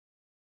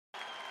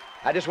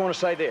I just want to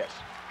say this.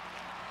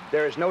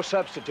 There is no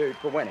substitute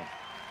for winning.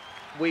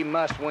 We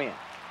must win.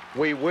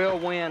 We will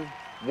win.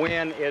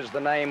 Win is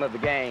the name of the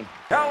game.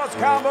 Dallas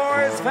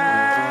Cowboys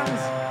fans,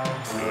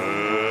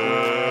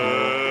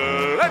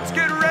 let's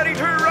get ready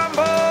to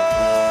rumble!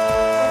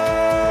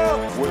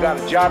 We got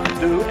a job to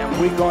do,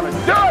 and we're going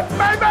to do it,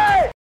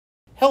 baby!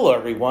 Hello,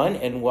 everyone,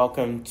 and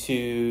welcome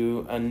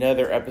to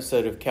another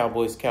episode of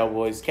Cowboys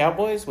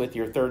with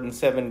your 3rd and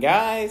 7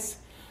 guys.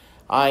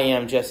 I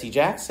am Jesse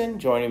Jackson.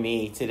 Joining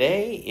me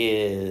today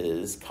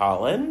is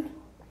Colin.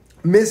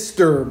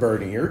 Mr.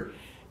 Bernier.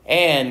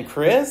 And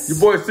Chris.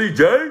 Your boy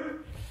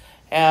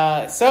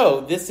CJ.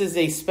 So, this is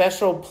a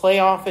special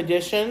playoff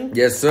edition.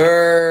 Yes,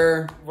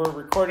 sir. We're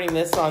recording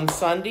this on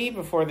Sunday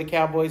before the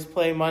Cowboys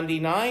play Monday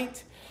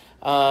night.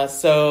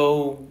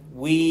 So,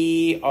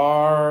 we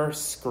are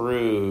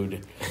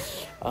screwed.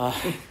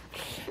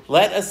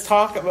 Let us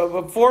talk about,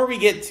 before we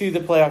get to the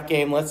playoff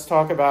game, let's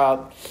talk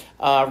about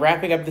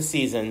wrapping up the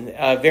season.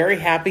 Very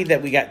happy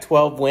that we got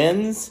 12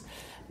 wins,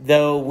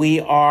 though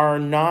we are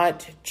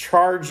not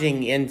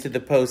charging into the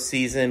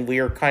postseason. We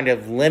are kind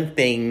of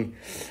limping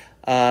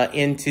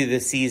into the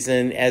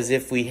season as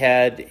if we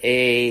had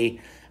a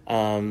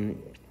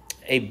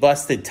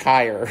busted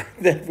tire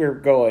that we're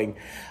going.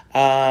 So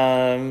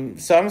I'm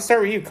going to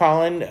start with you,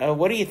 Colin.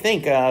 What do you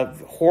think?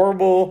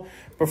 Horrible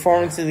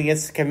performances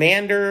against the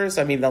Commanders.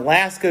 I mean, the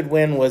last good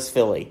win was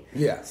Philly.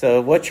 Yeah.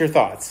 So what's your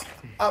thoughts?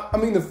 I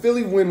mean, the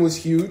Philly win was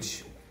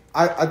huge.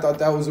 I thought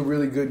that was a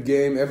really good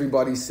game.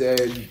 Everybody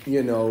said,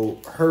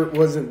 Hurt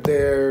wasn't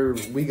there.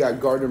 We got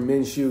Gardner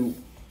Minshew,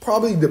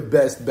 probably the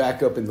best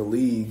backup in the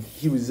league.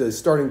 He was a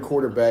starting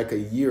quarterback a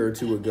year or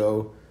two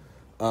ago.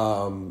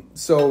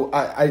 So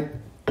I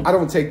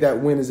don't take that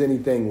win as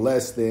anything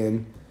less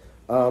than.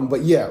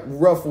 But yeah,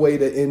 rough way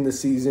to end the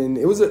season.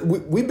 It was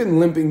we've been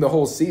limping the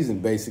whole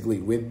season basically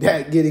with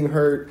Dak getting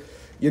hurt.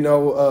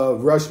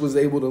 Rush was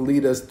able to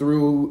lead us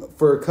through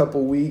for a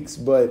couple weeks,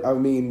 but I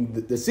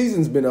mean the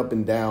season's been up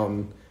and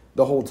down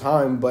the whole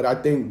time. But I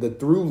think the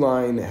through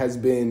line has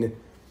been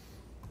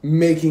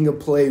making a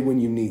play when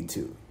you need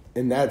to,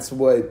 and that's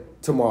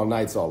what tomorrow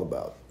night's all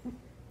about.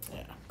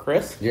 Yeah,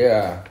 Chris.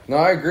 Yeah, no,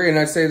 I agree, and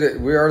I say that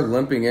we are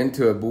limping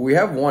into it, but we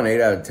have won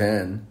 8 out of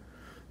 10.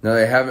 Now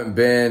they haven't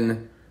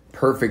been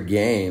perfect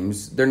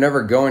games. They're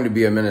never going to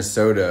be a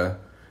Minnesota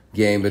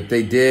game, but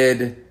they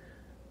did,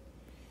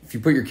 if you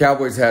put your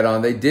Cowboys hat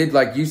on, they did,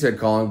 like you said,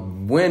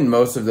 Colin, win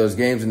most of those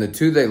games. And the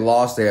 2 they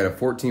lost, they had a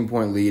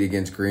 14-point lead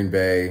against Green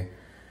Bay.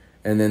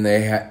 And then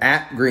they had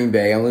at Green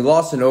Bay, only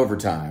lost in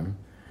overtime.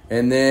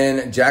 And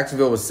then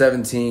Jacksonville was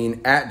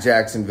 17 at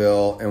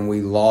Jacksonville, and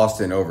we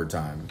lost in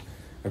overtime.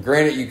 Now,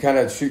 granted, you kind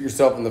of shoot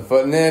yourself in the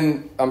foot. And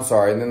then,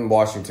 and then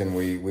Washington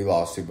we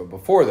lost to. But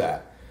before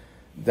that,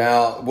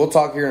 now, we'll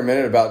talk here in a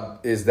minute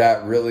about, is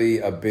that really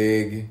a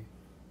big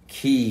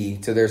key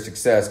to their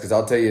success? Because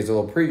I'll tell you, as a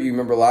little preview,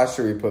 remember last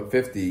year we put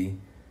 50.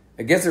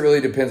 I guess it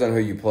really depends on who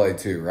you play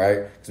too,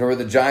 right? Because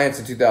remember the Giants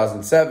in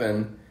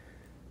 2007,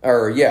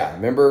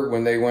 remember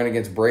when they went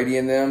against Brady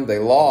and them? They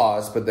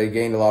lost, but they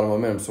gained a lot of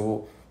momentum.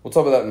 So we'll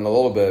talk about that in a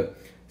little bit.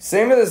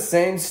 Same of the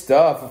same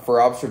stuff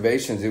for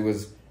observations. It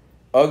was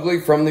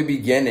ugly from the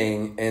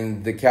beginning,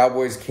 and the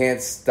Cowboys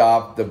can't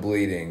stop the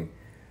bleeding.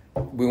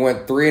 We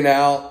went 3 and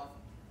out.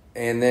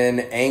 And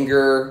then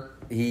Anger,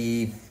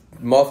 he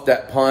muffed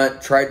that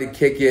punt, tried to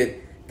kick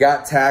it,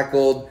 got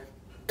tackled,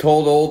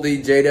 told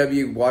oldie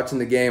JW watching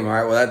the game, all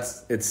right, well,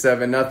 it's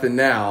 7-0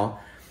 now.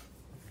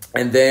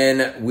 And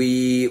then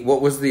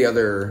what was the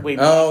other?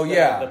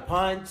 The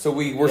punt. So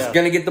we were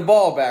going to get the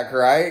ball back,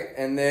 right?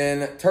 And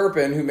then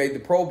Turpin, who made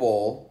the Pro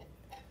Bowl.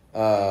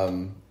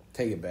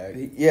 Take it back.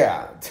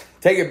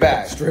 Take it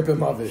back. Strip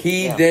him of it.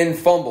 He then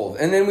fumbled.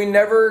 And then we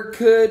never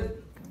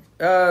could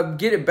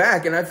get it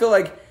back. And I feel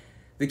like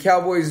the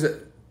Cowboys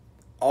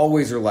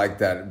always are like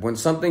that. When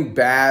something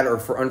bad or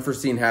for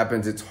unforeseen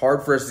happens, it's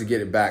hard for us to get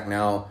it back.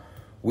 Now,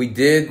 we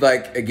did,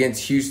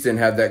 against Houston,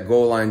 have that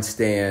goal line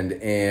stand,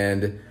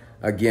 and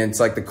against,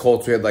 the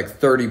Colts, we had,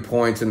 30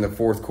 points in the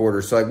fourth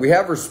quarter. So, we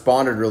have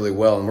responded really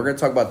well, and we're going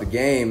to talk about the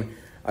game.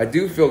 I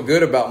do feel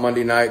good about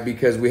Monday night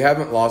because we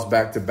haven't lost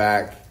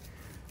back-to-back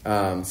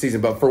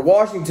season. But for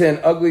Washington,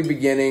 ugly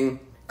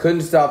beginning,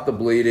 couldn't stop the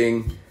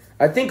bleeding.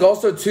 I think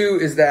also, too,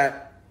 is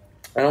that,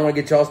 I don't want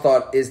to get y'all's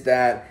thought, is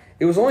that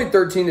it was only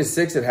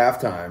 13-6 at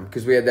halftime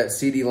because we had that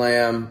CeeDee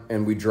Lamb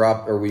and we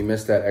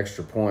missed that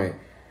extra point.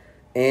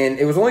 And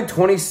it was only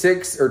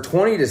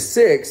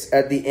 20-6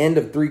 at the end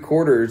of 3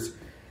 quarters,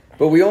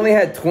 but we only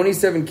had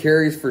 27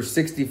 carries for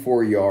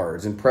 64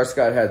 yards. And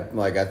Prescott had,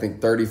 I think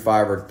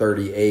 35 or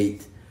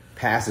 38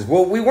 passes.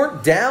 Well, we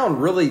weren't down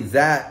really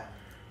that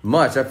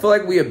much. I feel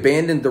like we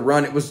abandoned the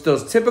run. It was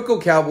those typical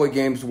Cowboy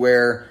games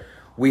where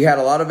we had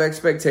a lot of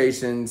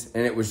expectations,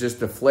 and it was just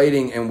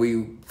deflating, and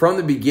we, from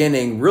the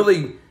beginning,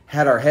 really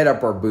had our head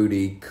up our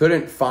booty,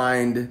 couldn't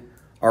find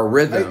our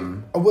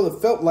rhythm.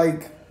 It felt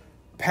like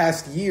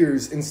past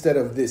years instead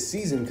of this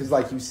season, because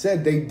like you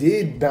said, they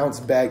did bounce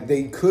back.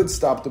 They could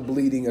stop the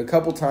bleeding a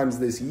couple times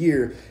this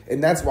year,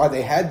 and that's why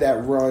they had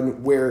that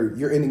run where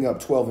you're ending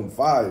up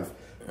 12-5.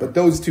 But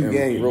those two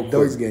games,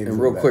 and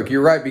real quick,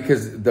 you're right,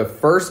 because the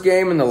first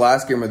game and the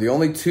last game are the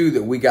only two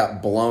that we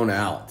got blown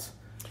out.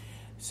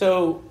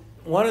 So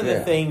one of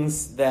the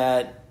things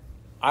that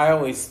I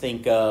always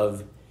think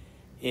of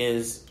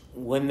is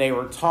when they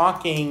were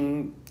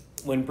talking,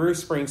 when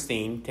Bruce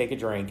Springsteen, take a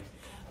drink,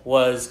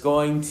 was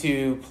going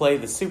to play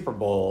the Super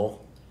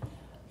Bowl,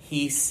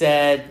 he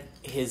said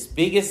his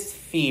biggest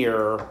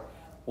fear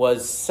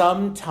was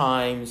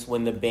sometimes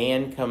when the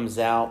band comes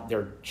out,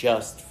 they're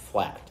just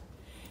flat.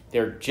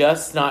 They're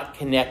just not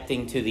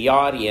connecting to the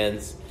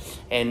audience.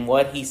 And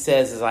what he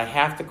says is, I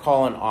have to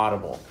call an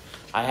audible.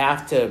 I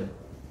have to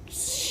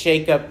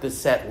shake up the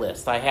set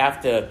list. I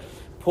have to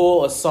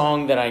pull a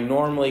song that I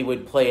normally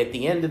would play at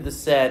the end of the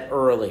set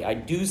early. I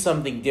do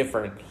something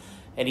different.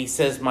 And he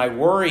says, my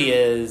worry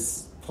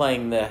is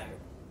playing the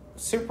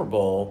Super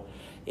Bowl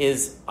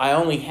is I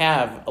only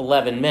have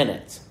 11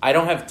 minutes. I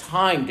don't have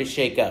time to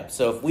shake up.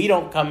 So if we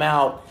don't come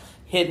out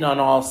hitting on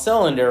all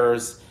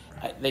cylinders,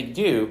 they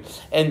do.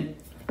 And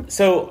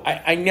so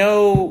I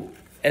know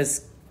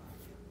as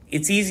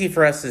it's easy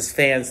for us as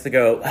fans to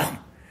go, oh,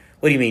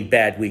 what do you mean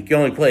bad week? You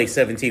only play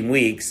 17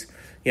 weeks.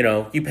 You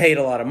know, you paid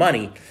a lot of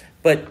money.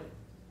 But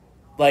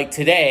like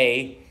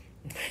today,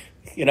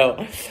 you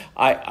know,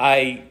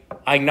 I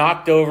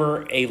knocked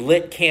over a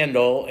lit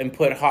candle and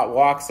put hot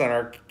wax on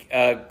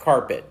our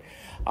carpet.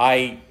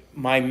 My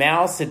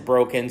mouse had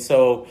broken,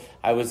 so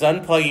I was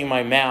unplugging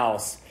my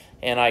mouse,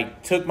 and I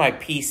took my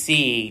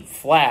PC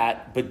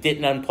flat, but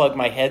didn't unplug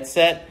my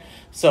headset.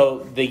 So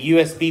the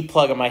USB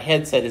plug on my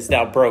headset is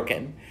now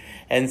broken.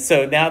 And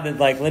so now that,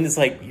 like, Linda's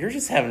like, you're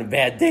just having a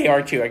bad day,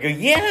 aren't you? I go,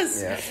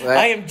 yes,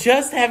 I am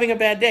just having a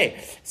bad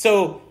day.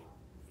 So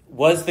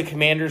was the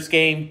Commanders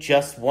game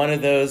just one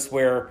of those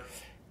where,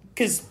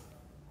 because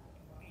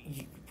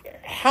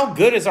how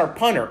good is our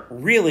punter?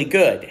 Really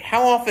good.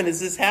 How often does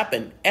this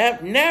happen?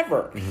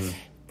 Never. Mm-hmm.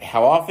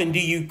 How often do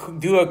you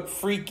do a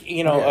freak,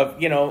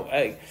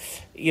 a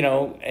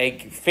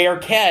fair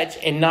catch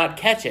and not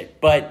catch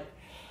it? But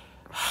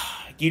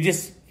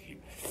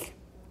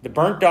the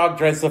burnt dog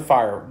dreads the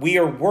fire. We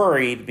are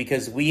worried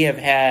because we have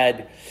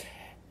had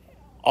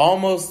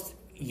almost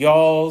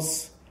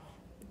y'all's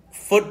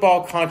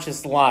football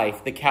conscious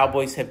life. The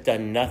Cowboys have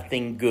done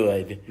nothing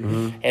good.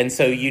 Mm-hmm. And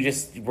so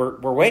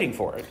we're waiting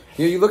for it.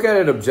 You look at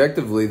it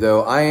objectively,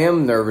 though. I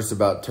am nervous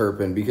about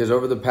Turpin because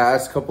over the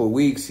past couple of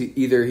weeks,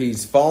 either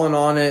he's fallen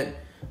on it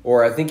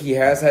or I think he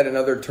has had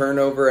another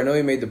turnover. I know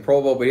he made the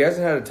Pro Bowl, but he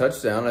hasn't had a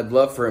touchdown. I'd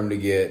love for him to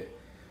get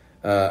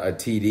a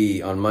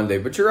TD on Monday.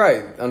 But you're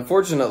right,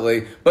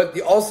 unfortunately.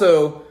 But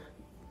also,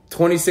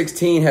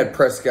 2016 had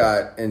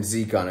Prescott and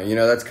Zeke on it. You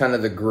know, that's kind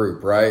of the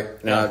group, right?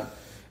 Yeah.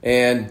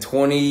 And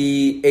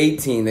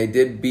 2018, they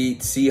did beat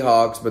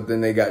Seahawks, but then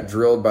they got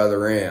drilled by the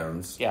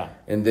Rams. Yeah.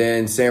 And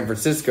then San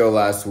Francisco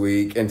last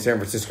week, and San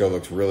Francisco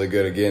looks really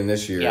good again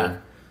this year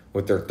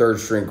with their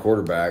third-string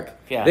quarterback.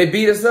 Yeah. They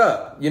beat us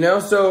up, you know?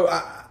 So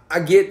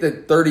I get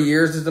that 30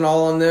 years isn't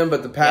all on them,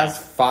 but the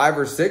past 5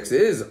 or 6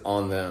 is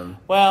on them.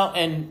 Well,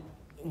 and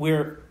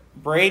we're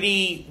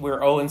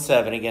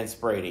 0-7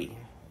 against Brady.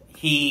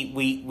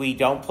 We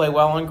don't play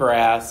well on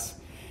grass.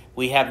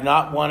 We have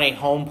not won a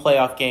home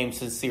playoff game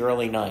since the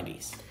early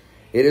 90s.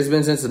 It has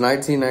been since the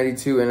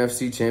 1992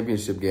 NFC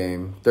Championship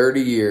game.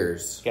 30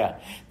 years. Yeah.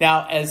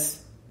 Now,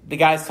 as the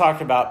guys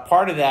talked about,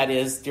 part of that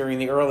is during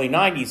the early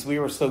 90s, we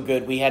were so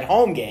good we had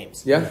home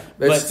games. Yeah.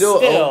 It's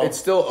still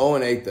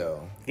 0-8,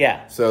 though.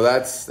 Yeah. So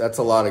that's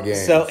a lot of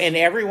games. So, and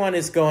everyone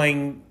is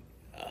going,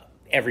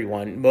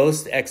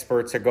 most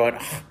experts are going,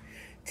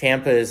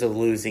 Tampa is a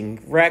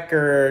losing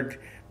record.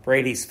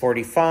 Brady's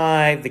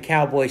 45. The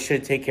Cowboys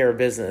should take care of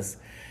business.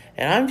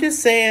 And I'm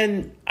just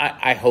saying,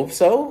 I hope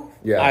so.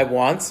 Yeah. I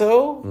want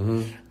so.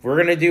 Mm-hmm. We're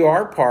going to do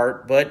our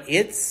part, but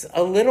it's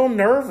a little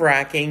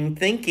nerve-wracking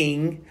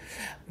thinking,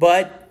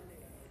 but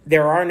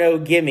there are no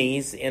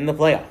gimmies in the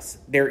playoffs.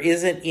 There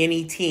isn't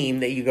any team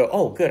that you go,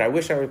 oh, good, I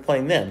wish I were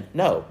playing them.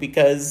 No,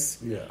 because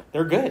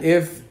they're good.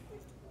 If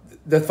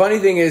the funny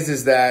thing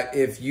is that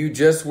if you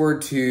just were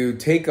to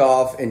take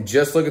off and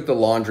just look at the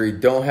laundry,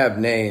 don't have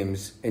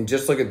names, and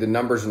just look at the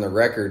numbers and the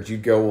records,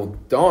 you'd go, well,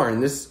 darn,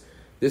 this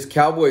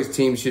Cowboys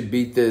team should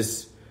beat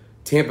this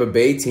Tampa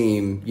Bay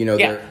team. You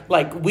know,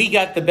 like we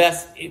got the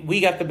best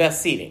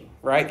seeding,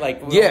 right?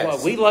 Like,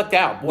 yes. We lucked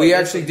out. Boy, we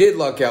actually did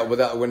luck out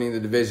without winning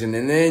the division,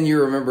 and then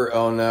you remember,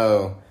 oh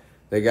no,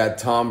 they got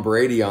Tom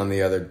Brady on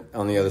the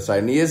other side,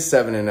 and he is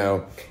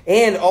 7-0,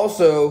 and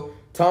also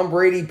Tom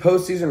Brady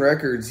postseason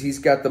records. He's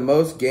got the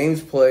most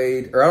games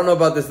played, or I don't know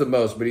about this the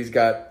most, but he's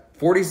got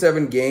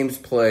 47 games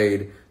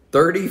played,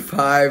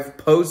 35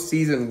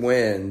 postseason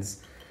wins.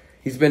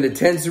 He's been to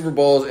 10 Super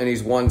Bowls, and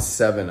he's won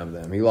 7 of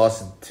them. He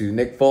lost to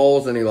Nick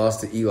Foles, and he lost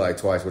to Eli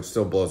twice, which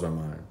still blows my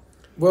mind.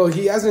 Well,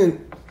 he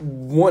hasn't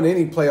won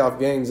any playoff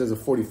games as a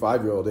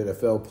 45-year-old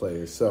NFL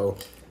player, so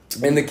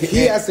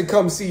he has to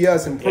come see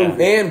us and prove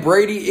it. And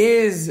Brady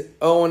is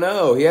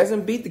 0-0. He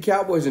hasn't beat the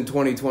Cowboys in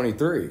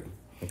 2023.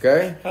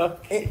 Okay?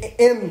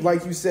 And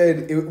like you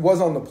said, it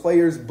was on the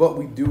players, but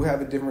we do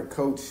have a different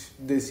coach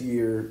this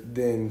year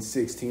than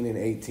 16 and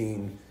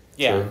 18.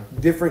 Yeah. True.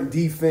 Different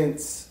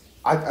defense.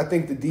 I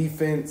think the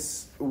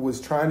defense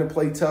was trying to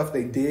play tough.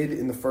 They did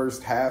in the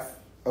first half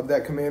of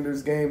that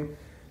Commanders game.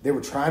 They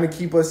were trying to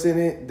keep us in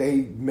it. They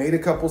made a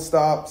couple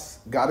stops,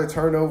 got a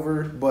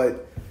turnover,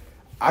 but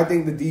I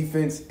think the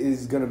defense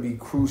is going to be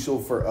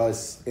crucial for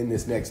us in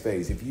this next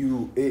phase.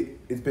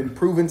 It's been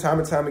proven time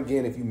and time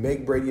again, if you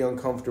make Brady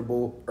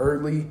uncomfortable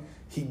early,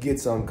 he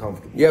gets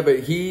uncomfortable. Yeah, but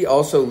he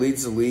also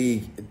leads the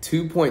league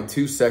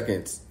 2.2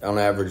 seconds on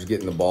average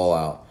getting the ball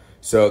out.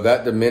 So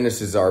that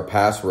diminishes our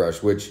pass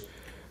rush, which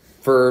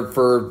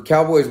for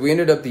Cowboys, we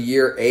ended up the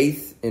year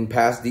 8th in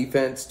pass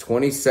defense,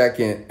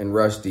 22nd in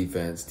rush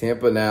defense.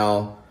 Tampa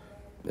now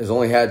has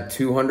only had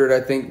 200, I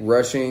think,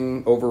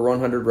 rushing, over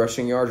 100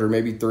 rushing yards, or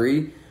maybe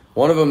 3.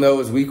 One of them, though,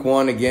 was week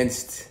 1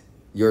 against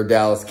your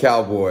Dallas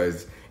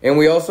Cowboys. And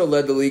we also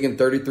led the league in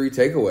 33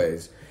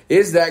 takeaways.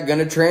 Is that going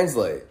to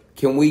translate?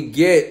 Can we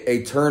get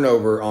a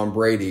turnover on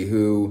Brady,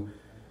 who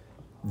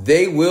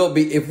they will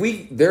be,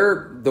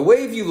 the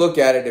way if you look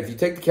at it, if you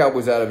take the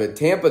Cowboys out of it,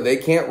 Tampa, they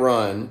can't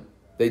run.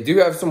 They do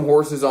have some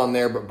horses on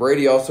there, but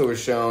Brady also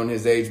has shown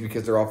his age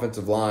because their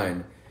offensive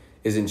line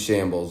is in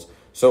shambles.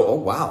 So, oh,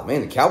 wow,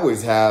 man, the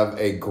Cowboys have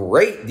a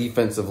great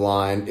defensive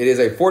line. It is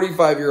a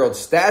 45-year-old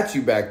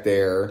statue back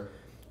there.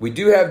 We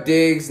do have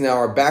Diggs. Now,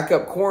 our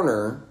backup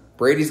corner,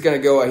 Brady's going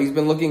to go. He's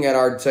been looking at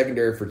our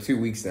secondary for 2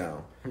 weeks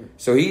now.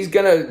 So, there's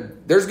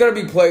going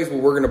to be plays where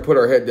we're going to put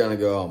our head down and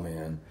go, oh,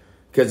 man,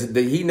 because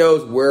he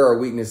knows where our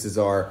weaknesses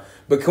are.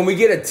 But can we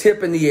get a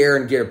tip in the air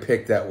and get a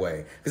pick that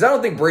way? Because I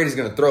don't think Brady's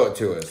going to throw it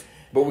to us.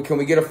 But can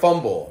we get a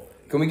fumble?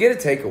 Can we get a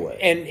takeaway?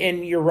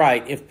 And you're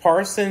right. If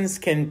Parsons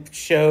can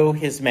show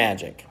his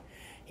magic,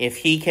 if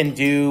he can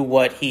do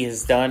what he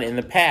has done in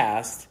the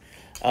past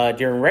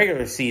during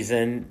regular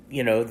season,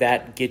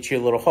 that gets you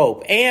a little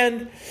hope.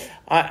 And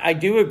I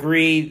do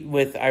agree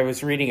with, I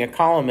was reading a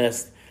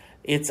columnist,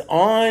 it's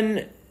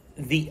on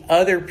the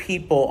other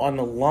people on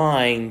the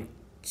line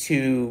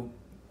to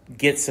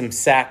get some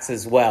sacks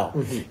as well.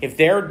 Mm-hmm. If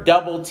they're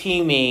double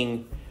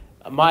teaming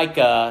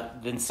Micah,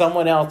 then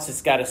someone else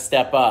has got to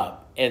step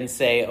up and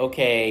say,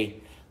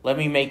 okay, let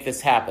me make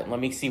this happen. Let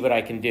me see what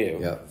I can do.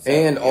 Yeah.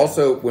 So,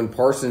 also, when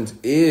Parsons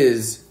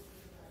is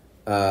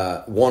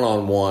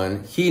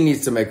one-on-one, he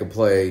needs to make a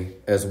play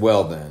as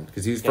well then.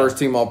 Because he was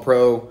first-team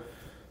All-Pro,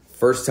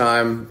 first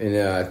time,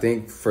 I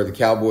think, for the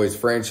Cowboys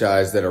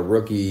franchise that a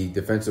rookie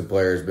defensive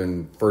player has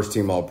been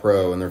first-team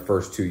All-Pro in their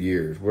first 2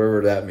 years,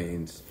 whatever that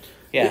means.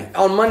 Yeah.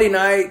 On Monday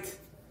night,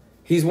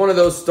 he's one of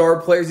those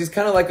star players. He's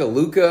kind of like a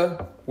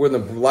Luka, where the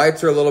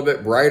lights are a little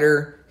bit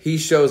brighter. He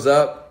shows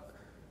up.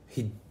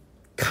 He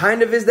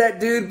kind of is that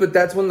dude, but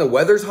that's when the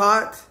weather's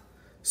hot.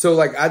 So,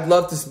 I'd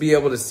love to be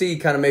able to see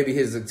kind of maybe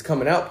his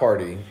coming out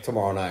party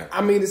tomorrow night.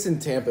 I mean, it's in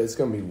Tampa. It's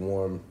going to be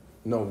warm.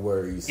 No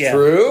worries. Yeah.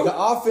 True. The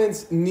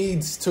offense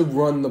needs to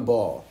run the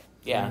ball.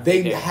 Yeah.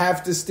 They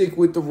have to stick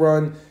with the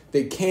run.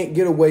 They can't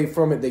get away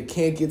from it. They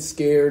can't get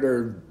scared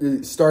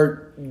or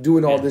start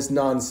doing all this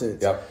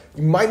nonsense. Yep.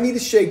 You might need to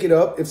shake it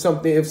up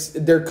if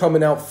they're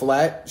coming out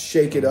flat.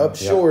 Shake it up,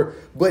 sure,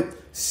 but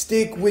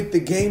stick with the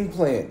game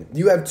plan.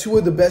 You have 2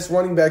 of the best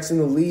running backs in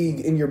the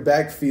league in your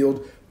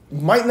backfield.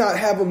 Might not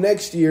have them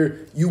next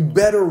year. You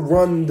better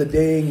run the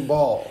dang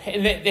ball.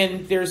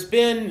 And there's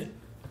been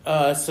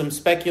some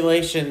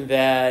speculation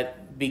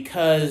that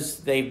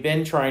because they've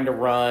been trying to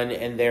run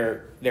and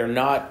they're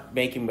not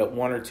making but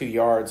 1 or 2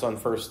 yards on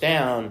first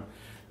down,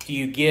 do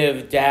you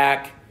give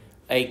Dak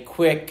a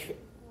quick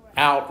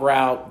out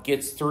route,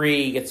 gets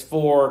 3, gets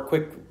 4,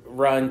 quick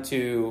run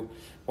to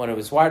one of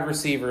his wide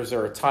receivers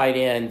or a tight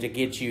end to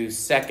get you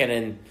 2nd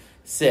and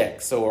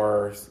 6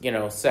 or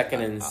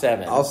 2nd and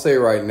 7? I'll say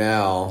right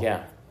now,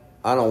 yeah,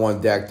 I don't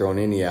want Dak throwing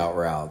any out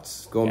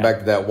routes. Going back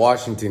to that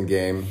Washington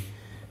game,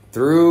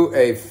 threw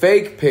a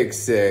fake pick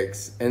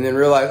 6 and then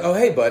realized, oh,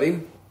 hey,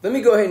 buddy, let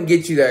me go ahead and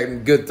get you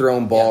that good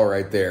thrown ball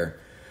right there.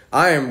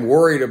 I am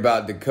worried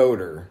about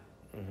Decoder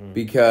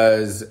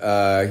because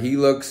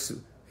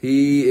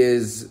he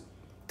is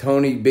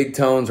Big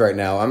Tones right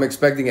now. I'm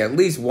expecting at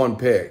least 1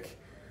 pick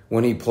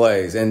when he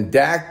plays. And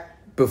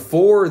Dak,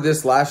 before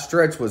this last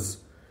stretch,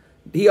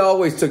 he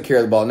always took care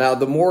of the ball. Now,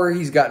 the more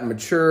he's gotten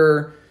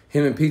mature,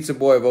 him and Pizza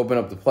Boy have opened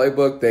up the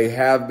playbook. They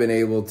have been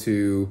able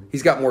to –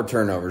 he's got more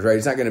turnovers, right?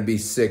 He's not going to be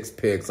 6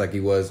 picks like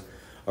he was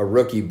a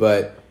rookie,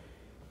 but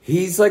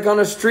he's on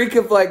a streak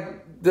of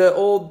the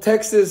old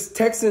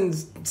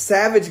Texans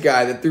Savage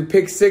guy that threw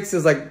pick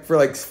 6s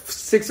for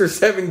 6 or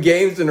 7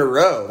 games in a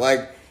row.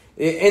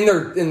 And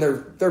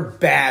they're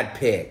bad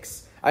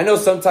picks. I know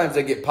sometimes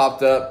they get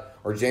popped up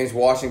or James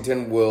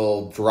Washington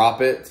will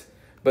drop it,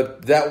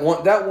 but that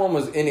one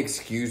was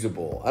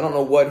inexcusable. I don't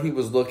know what he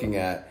was looking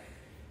at.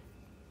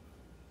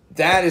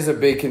 That is a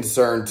big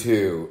concern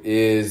too.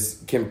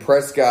 Can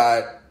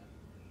Prescott?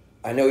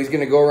 I know he's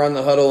going to go around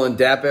the huddle and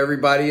dap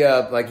everybody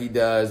up like he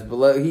does,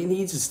 but he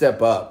needs to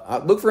step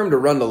up. Look for him to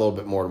run a little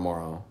bit more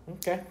tomorrow.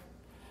 Okay.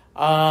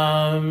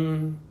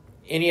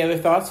 Any other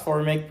thoughts before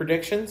we make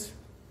predictions?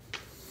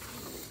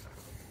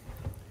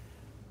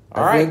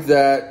 I think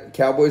that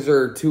Cowboys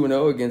are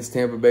 2-0 against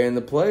Tampa Bay in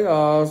the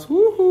playoffs.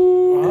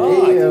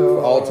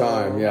 Woohoo! All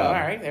time, yeah. All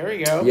right, there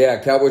we go.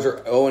 Yeah, Cowboys are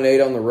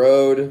 0-8 on the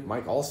road.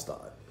 Mike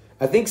Allstott.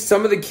 I think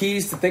some of the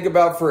keys to think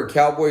about for a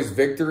Cowboys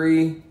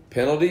victory: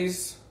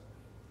 penalties,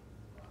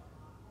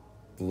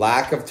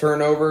 lack of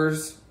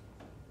turnovers.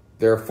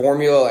 Their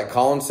formula, like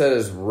Colin said,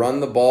 is run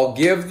the ball.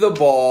 Give the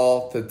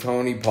ball to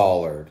Tony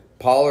Pollard.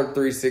 Pollard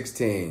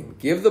 316.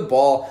 Give the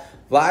ball.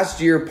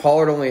 Last year,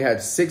 Pollard only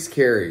had 6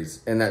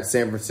 carries in that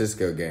San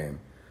Francisco game.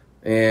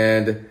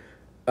 And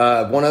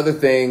one other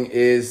thing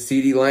is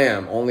CeeDee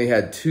Lamb only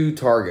had 2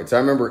 targets. I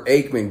remember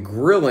Aikman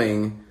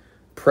grilling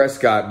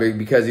Prescott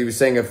because he was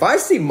saying, if I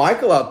see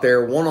Michael out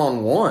there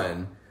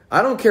one-on-one,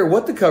 I don't care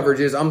what the coverage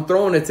is, I'm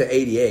throwing it to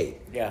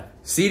 88. Yeah.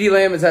 CeeDee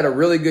Lamb has had a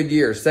really good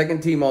year,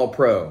 second-team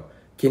All-Pro.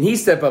 Can he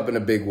step up in a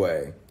big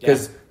way?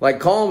 Because like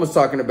Colin was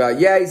talking about,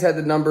 he's had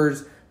the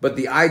numbers, but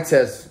the eye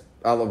test,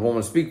 I don't want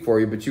to speak for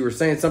you, but you were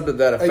saying something to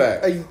that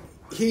effect.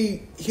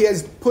 He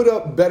has put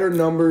up better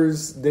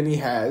numbers than he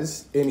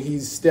has, and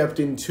he's stepped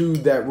into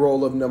that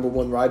role of number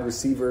 1 wide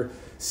receiver.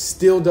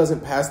 Still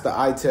doesn't pass the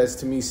eye test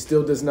to me.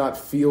 Still does not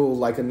feel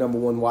like a number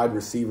 1 wide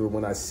receiver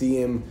when I see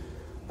him.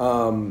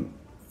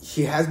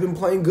 He has been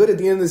playing good at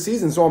the end of the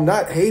season, so I'm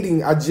not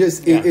hating.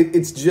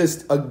 It's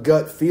just a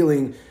gut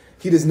feeling.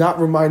 He does not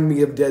remind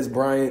me of Des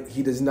Bryant.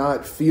 He does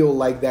not feel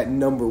like that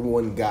number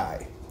 1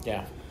 guy.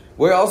 Yeah.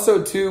 Well,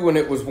 also, too, when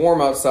it was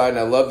warm outside, and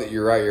I love that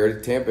you're right, you're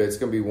at Tampa, it's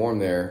going to be warm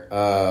there.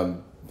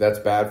 That's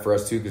bad for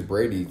us, too, because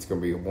Brady, it's going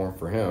to be warm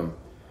for him.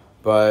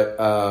 But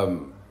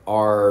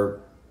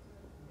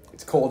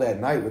it's cold at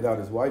night without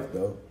his wife,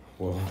 though.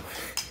 Well,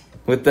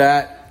 with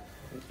that.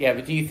 Yeah,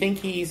 but do you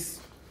think is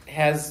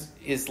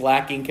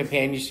lacking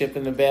companionship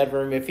in the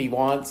bedroom if he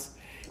wants?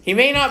 He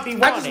may not be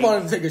wanting. I just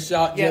wanted to take a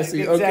shot,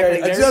 Jesse. Exactly.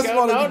 Okay, I just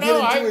wanted to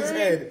get I into his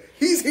agree. head.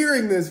 He's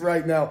hearing this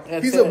right now.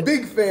 He's it. a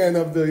big fan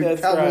of the That's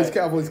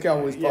Cowboys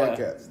right.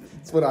 podcast.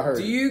 That's what I heard.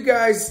 Do you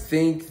guys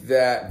think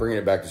that, bringing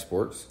it back to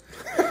sports,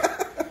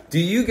 do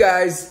you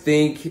guys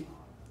think,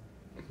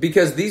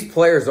 because these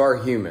players are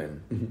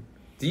human,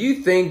 do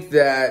you think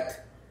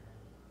that,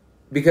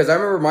 because I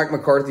remember Mike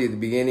McCarthy at the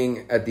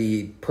beginning, at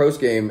the post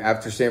game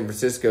after San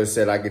Francisco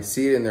said, I could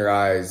see it in their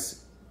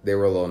eyes, they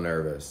were a little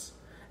nervous.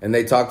 And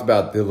they talked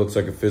about it looks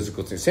like a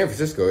physical team. San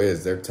Francisco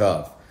they're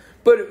tough.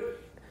 But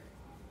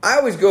I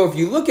always go, if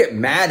you look at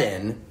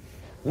Madden,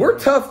 we're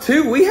tough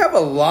too. We have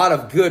a lot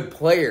of good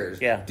players.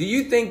 Yeah. Do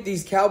you think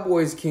these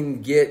Cowboys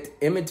can get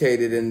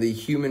imitated and the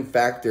human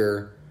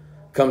factor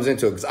comes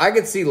into it? Because I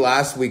could see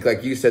last week,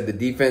 like you said, the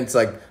defense,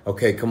 like,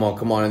 okay, come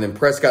on. And then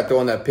Prescott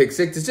throwing that pick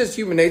 6. It's just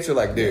human nature,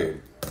 like,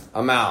 dude,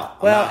 I'm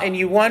out. And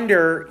you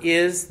wonder,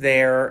 is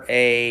there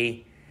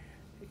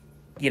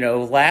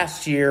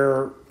last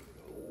year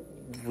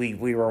we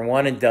were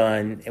one and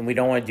done, and we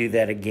don't want to do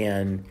that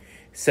again.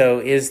 So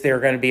is there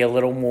going to be a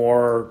little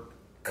more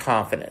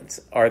confidence?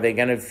 Are they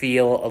going to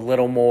feel a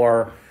little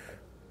more,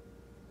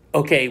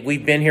 okay,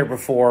 we've been here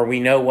before. We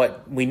know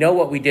what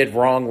we did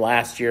wrong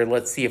last year.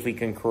 Let's see if we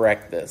can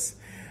correct this.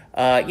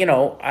 I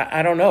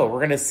don't know. We're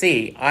going to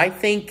see. I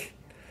think,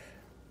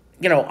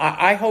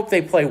 I hope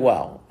they play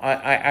well.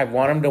 I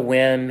want them to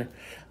win.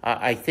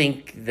 I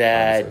think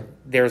that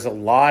there's a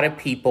lot of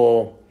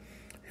people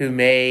who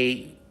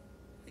may,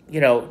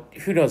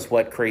 who knows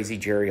what crazy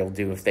Jerry will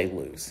do if they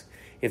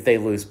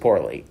lose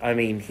poorly. I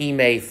mean, he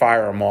may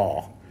fire them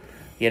all,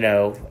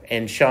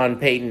 and Sean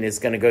Payton is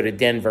going to go to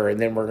Denver, and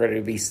then we're going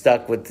to be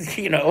stuck with,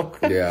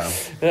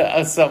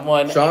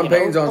 someone. Sean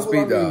Payton's on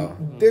speed dial.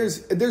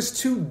 There's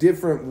 2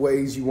 different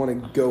ways you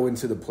want to go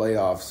into the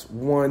playoffs.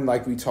 One,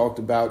 like we talked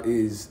about,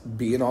 is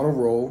being on a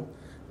roll,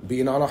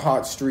 being on a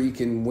hot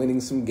streak and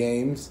winning some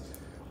games.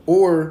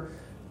 Or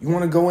you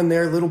want to go in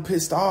there a little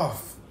pissed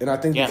off. And I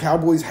think the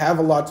Cowboys have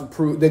a lot to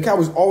prove. The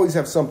Cowboys always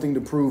have something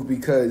to prove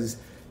because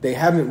they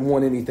haven't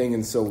won anything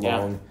in so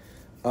long.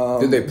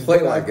 Do they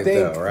play like it,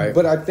 though, right?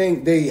 But I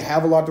think they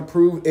have a lot to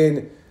prove.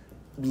 And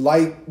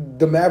like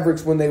the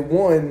Mavericks when they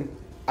won,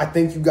 I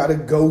think you got to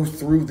go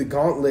through the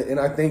gauntlet. And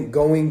I think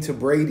going to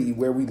Brady,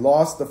 where we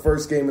lost the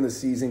first game of the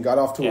season, got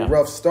off to a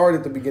rough start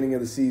at the beginning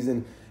of the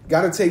season,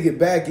 got to take it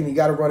back, and you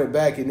got to run it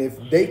back. And if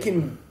they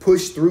can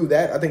push through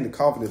that, I think the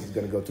confidence is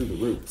going to go through the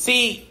roof.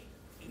 See,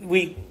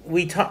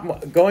 we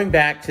talk, going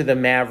back to the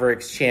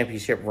Mavericks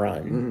championship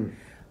run,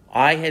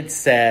 I had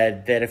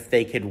said that if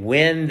they could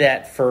win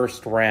that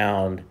first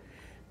round,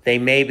 they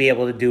may be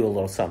able to do a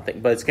little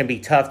something, but it's going to be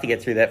tough to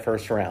get through that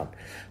first round.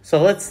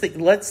 So let's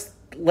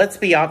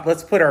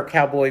put our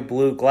cowboy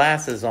blue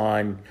glasses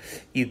on.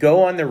 You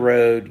go on the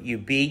road, you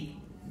beat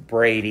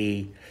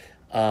Brady.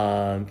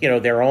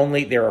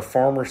 They're a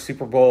former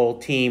Super Bowl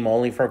team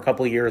only from a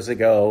couple of years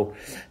ago,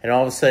 and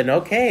all of a sudden,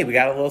 okay, we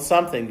got a little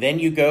something. Then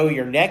you go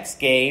your next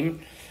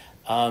game,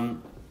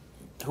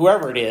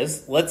 whoever it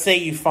is. Let's say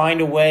you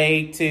find a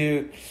way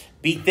to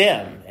beat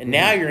them, and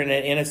now you're in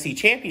an NFC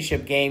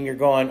Championship game. You're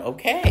going,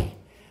 okay,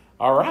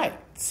 all right.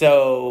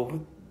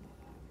 So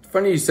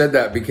funny you said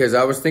that because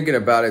I was thinking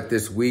about it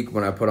this week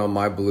when I put on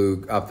my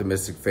blue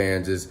optimistic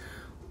fans. Is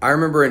I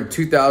remember in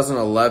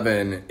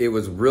 2011, it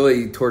was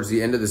really towards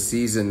the end of the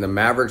season, the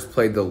Mavericks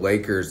played the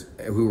Lakers,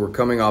 who were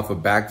coming off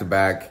of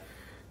back-to-back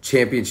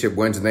championship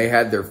wins, and they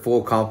had their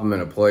full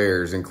complement of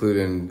players,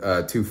 including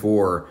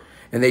 2-4,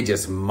 and they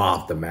just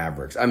mopped the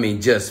Mavericks. I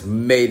mean, just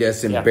made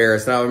us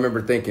embarrassed. And I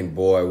remember thinking,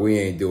 boy, we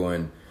ain't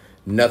doing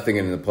nothing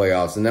in the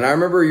playoffs. And then I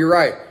remember, you're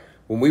right,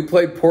 when we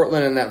played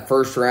Portland in that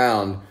first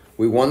round,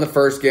 we won the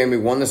first game, we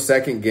won the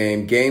second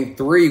game. Game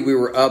 3, we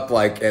were up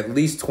like at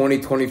least 20,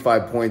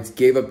 25 points,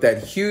 gave up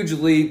that huge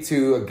lead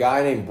to a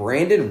guy named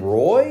Brandon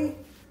Roy,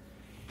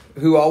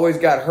 who always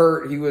got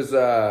hurt. He was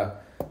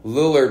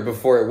Lillard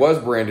before it was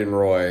Brandon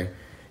Roy.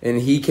 And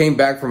he came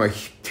back from a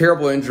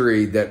terrible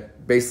injury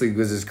that basically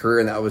was his career,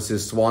 and that was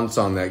his swan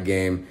song that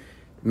game.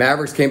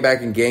 Mavericks came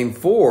back in Game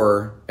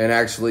 4 and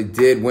actually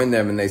did win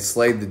them, and they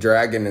slayed the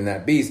dragon and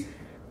that beast.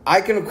 I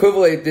can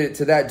equivalent it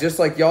to that just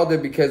like y'all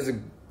did because,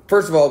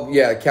 first of all,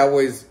 yeah,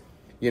 Cowboys,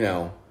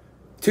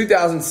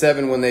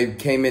 2007 when they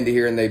came into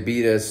here and they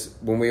beat us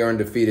when we were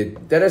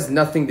undefeated, that has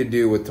nothing to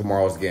do with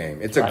tomorrow's game.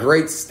 It's a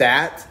great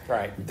stat.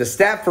 Right. The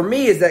stat for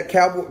me is that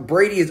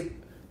Brady is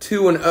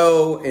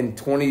 2-0 in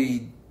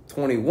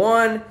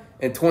 2021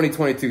 and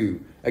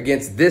 2022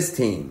 against this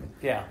team.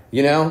 Yeah.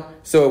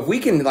 So if we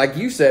can, like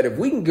you said, if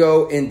we can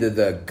go into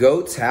the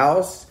GOAT's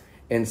house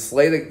and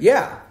slay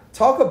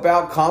talk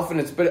about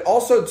confidence, but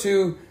also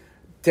to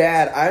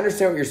Dad, I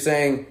understand what you're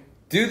saying.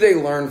 Do they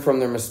learn from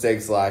their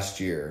mistakes last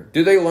year?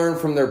 Do they learn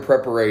from their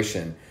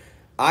preparation?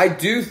 I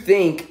do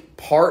think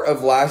part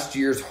of last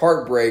year's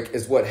heartbreak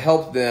is what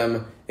helped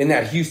them in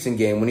that Houston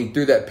game when he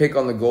threw that pick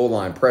on the goal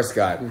line,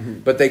 Prescott. Mm-hmm.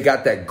 But they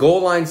got that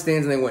goal line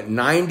stands and they went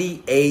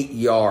 98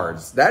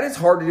 yards. That is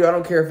hard to do. I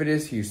don't care if it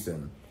is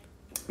Houston.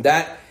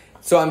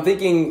 So I'm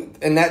thinking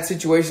in that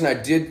situation, I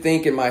did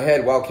think in my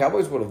head, wow,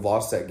 Cowboys would have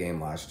lost that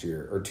game last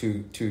year or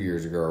two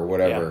years ago or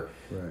whatever.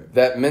 Yeah, right.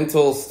 That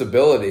mental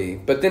stability.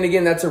 But then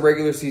again, that's a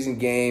regular season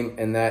game,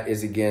 and that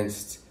is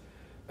against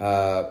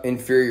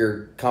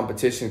inferior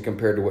competition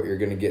compared to what you're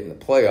going to get in the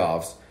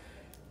playoffs.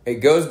 It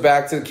goes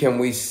back to, can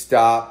we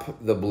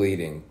stop the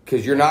bleeding?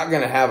 Because you're not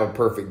going to have a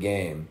perfect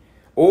game.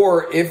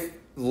 Or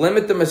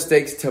limit the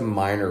mistakes to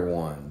minor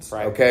ones.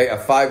 Right. Okay, a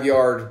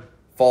 5-yard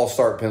false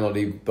start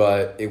penalty,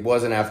 but it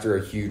wasn't after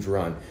a huge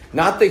run.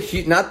 Not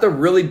the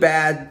really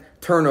bad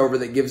turnover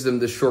that gives them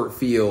the short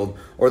field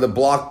or the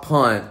block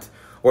punt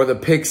or the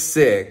pick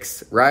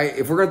 6, right?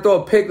 If we're going to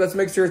throw a pick, let's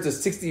make sure it's a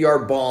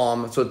 60-yard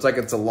bomb so it's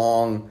a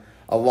long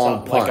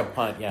punt. Like a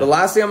punt, yeah. The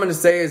last thing I'm going to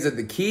say is that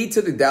the key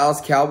to the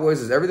Dallas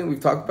Cowboys is everything we've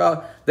talked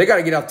about. They got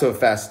to get off to a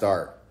fast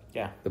start.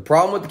 Yeah. The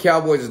problem with the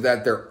Cowboys is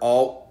that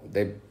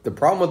the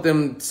problem with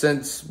them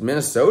since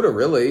Minnesota,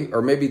 really,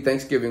 or maybe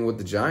Thanksgiving with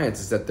the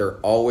Giants, is that they're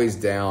always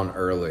down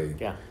early.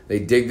 Yeah. They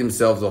dig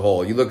themselves a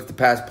hole. You look at the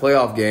past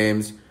playoff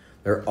games,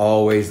 they're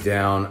always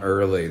down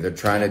early. They're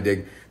trying to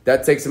dig.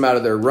 That takes them out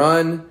of their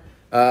run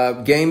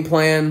game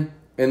plan,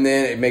 and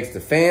then it makes the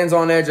fans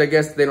on edge. I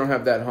guess they don't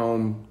have that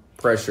home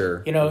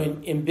pressure.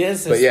 In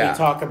business, we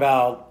talk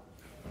about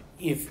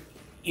if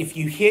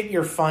you hit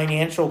your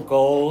financial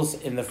goals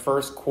in the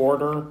first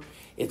quarter,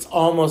 it's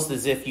almost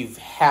as if you've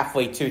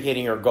halfway to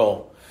hitting your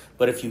goal.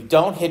 But if you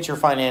don't hit your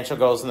financial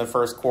goals in the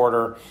first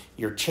quarter,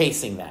 you're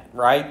chasing that,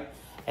 right?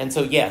 And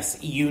so,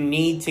 yes, you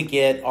need to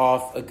get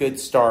off a good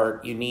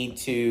start. You need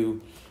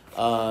to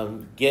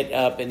get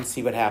up and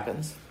see what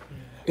happens.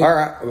 All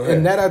right.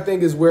 And that, I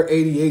think, is where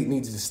 88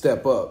 needs to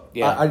step up.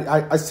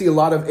 Yeah. I see a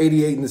lot of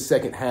 88 in the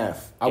second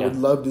half. I would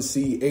love to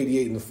see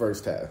 88 in the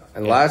first half.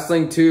 And last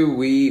thing, too,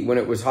 when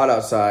it was hot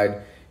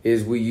outside,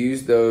 is we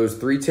used those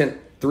three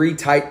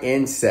tight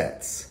end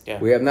sets. Yeah.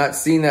 We have not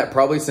seen that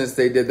probably since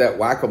they did that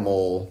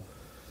whack-a-mole.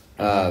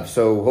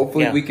 So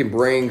hopefully we can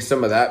bring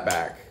some of that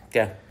back.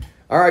 Yeah.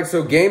 All right,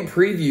 so game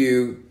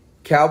preview,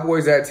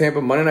 Cowboys at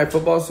Tampa, Monday Night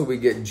Football, so we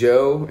get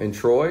Joe and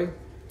Troy.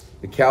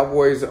 The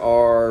Cowboys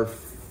are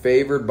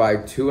favored by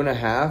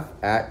 2.5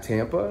 at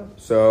Tampa.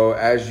 So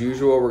as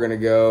usual, we're going to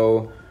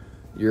go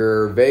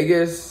your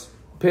Vegas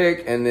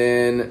pick and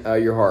then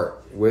your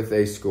heart with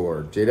a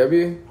score.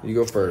 JW, you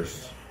go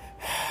first.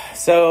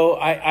 So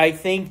I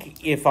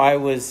think if I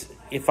was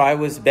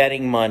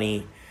betting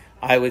money,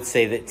 I would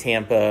say that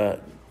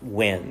Tampa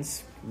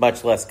wins,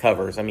 much less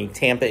covers. I mean,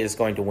 Tampa is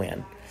going to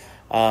win.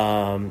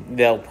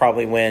 They'll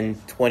probably win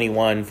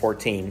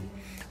 21-14.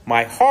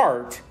 My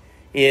heart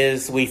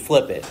is we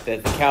flip it,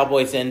 that the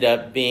Cowboys end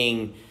up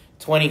being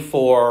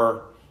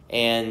 24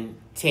 and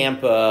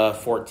Tampa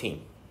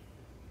 14.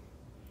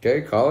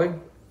 Okay, Colin?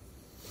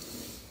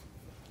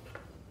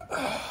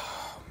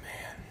 Oh,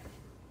 man.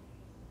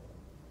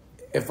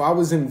 If I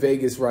was in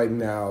Vegas right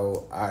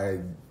now,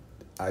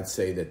 I'd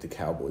say that the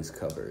Cowboys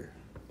cover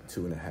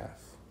 2.5.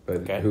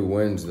 But who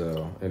wins,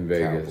 though, in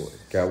Vegas?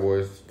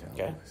 Cowboys?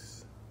 Okay.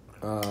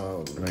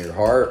 And your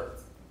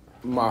heart?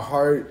 My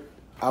heart,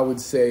 I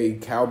would say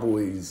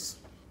Cowboys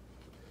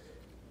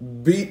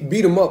beat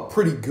them up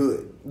pretty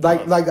good.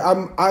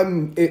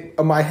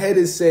 My head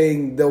is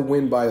saying they'll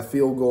win by a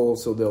field goal,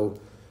 so they'll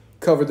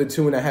cover the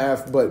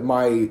 2.5. But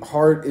my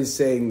heart is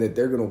saying that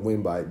they're going to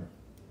win by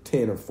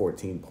 10 or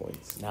 14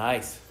 points.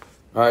 Nice.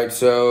 All right,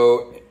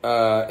 so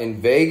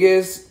in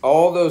Vegas,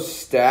 all those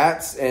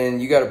stats,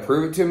 and you got to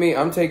prove it to me,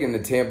 I'm taking the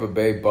Tampa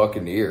Bay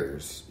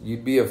Buccaneers.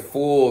 You'd be a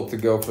fool to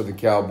go for the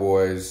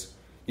Cowboys.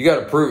 You got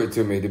to prove it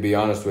to me, to be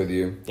honest with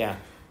you. Yeah.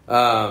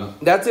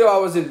 That's how I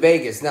was in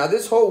Vegas. Now,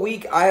 this whole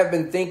week, I have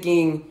been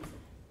thinking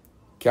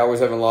Cowboys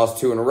haven't lost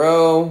 2 in a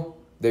row.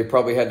 They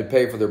probably had to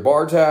pay for their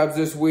bar tabs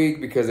this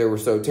week because they were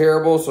so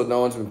terrible, so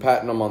no one's been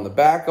patting them on the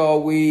back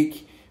all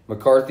week.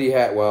 McCarthy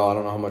I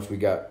don't know how much we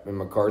got in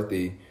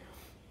McCarthy.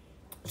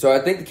 So I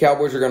think the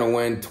Cowboys are going to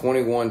win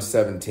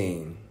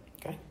 21-17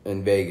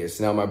 in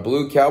Vegas. Now, my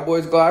blue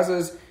Cowboys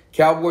glasses,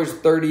 Cowboys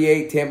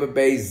 38, Tampa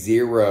Bay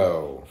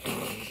 0.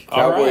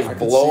 Cowboys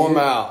blow them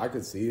out. I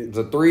could see it. It's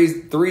a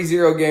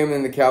 3-0 game,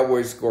 and the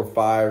Cowboys score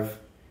 5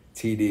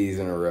 TDs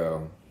in a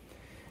row.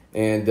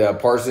 And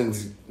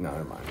Parsons, no,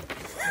 never mind.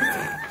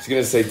 I was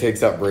going to say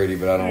takes out Brady,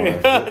 but I don't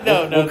want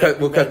to.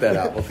 We'll cut that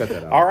out. We'll cut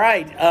that out. All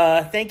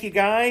right. Thank you,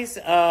 guys.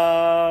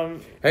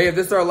 Hey, if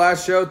this is our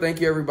last show,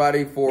 thank you,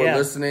 everybody, for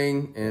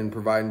listening and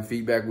providing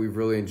feedback. We've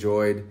really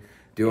enjoyed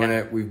doing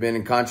it. We've been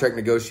in contract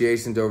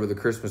negotiations over the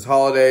Christmas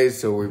holidays,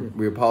 so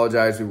we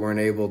apologize we weren't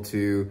able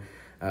to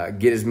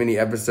get as many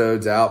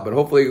episodes out. But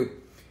hopefully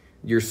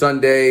your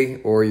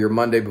Sunday or your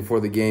Monday before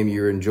the game,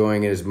 you're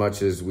enjoying it as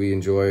much as we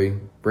enjoy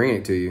bringing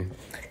it to you.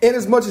 And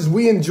as much as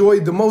we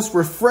enjoyed the most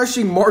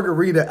refreshing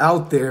margarita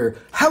out there,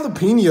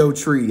 Jalapeno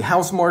Tree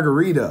House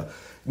Margarita.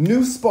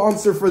 New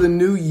sponsor for the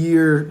new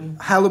year,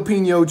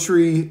 Jalapeno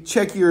Tree.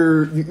 Check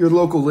your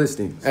local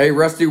listings. Hey,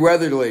 Rusty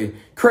Weatherly.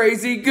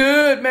 Crazy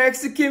good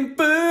Mexican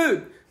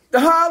food. The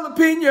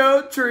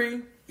Jalapeno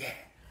Tree. Yeah.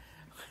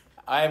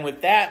 And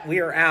with that, we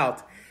are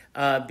out.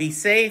 Be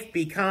safe,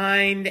 be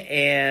kind,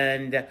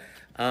 and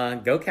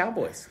go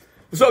Cowboys.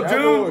 What's up,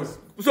 dude?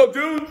 What's up,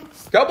 dude?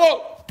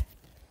 Cowboy!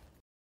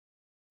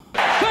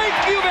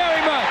 Thank you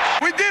very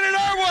much. We did it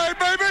our way,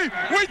 baby.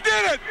 We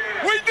did it.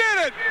 We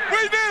did it.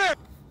 We did it.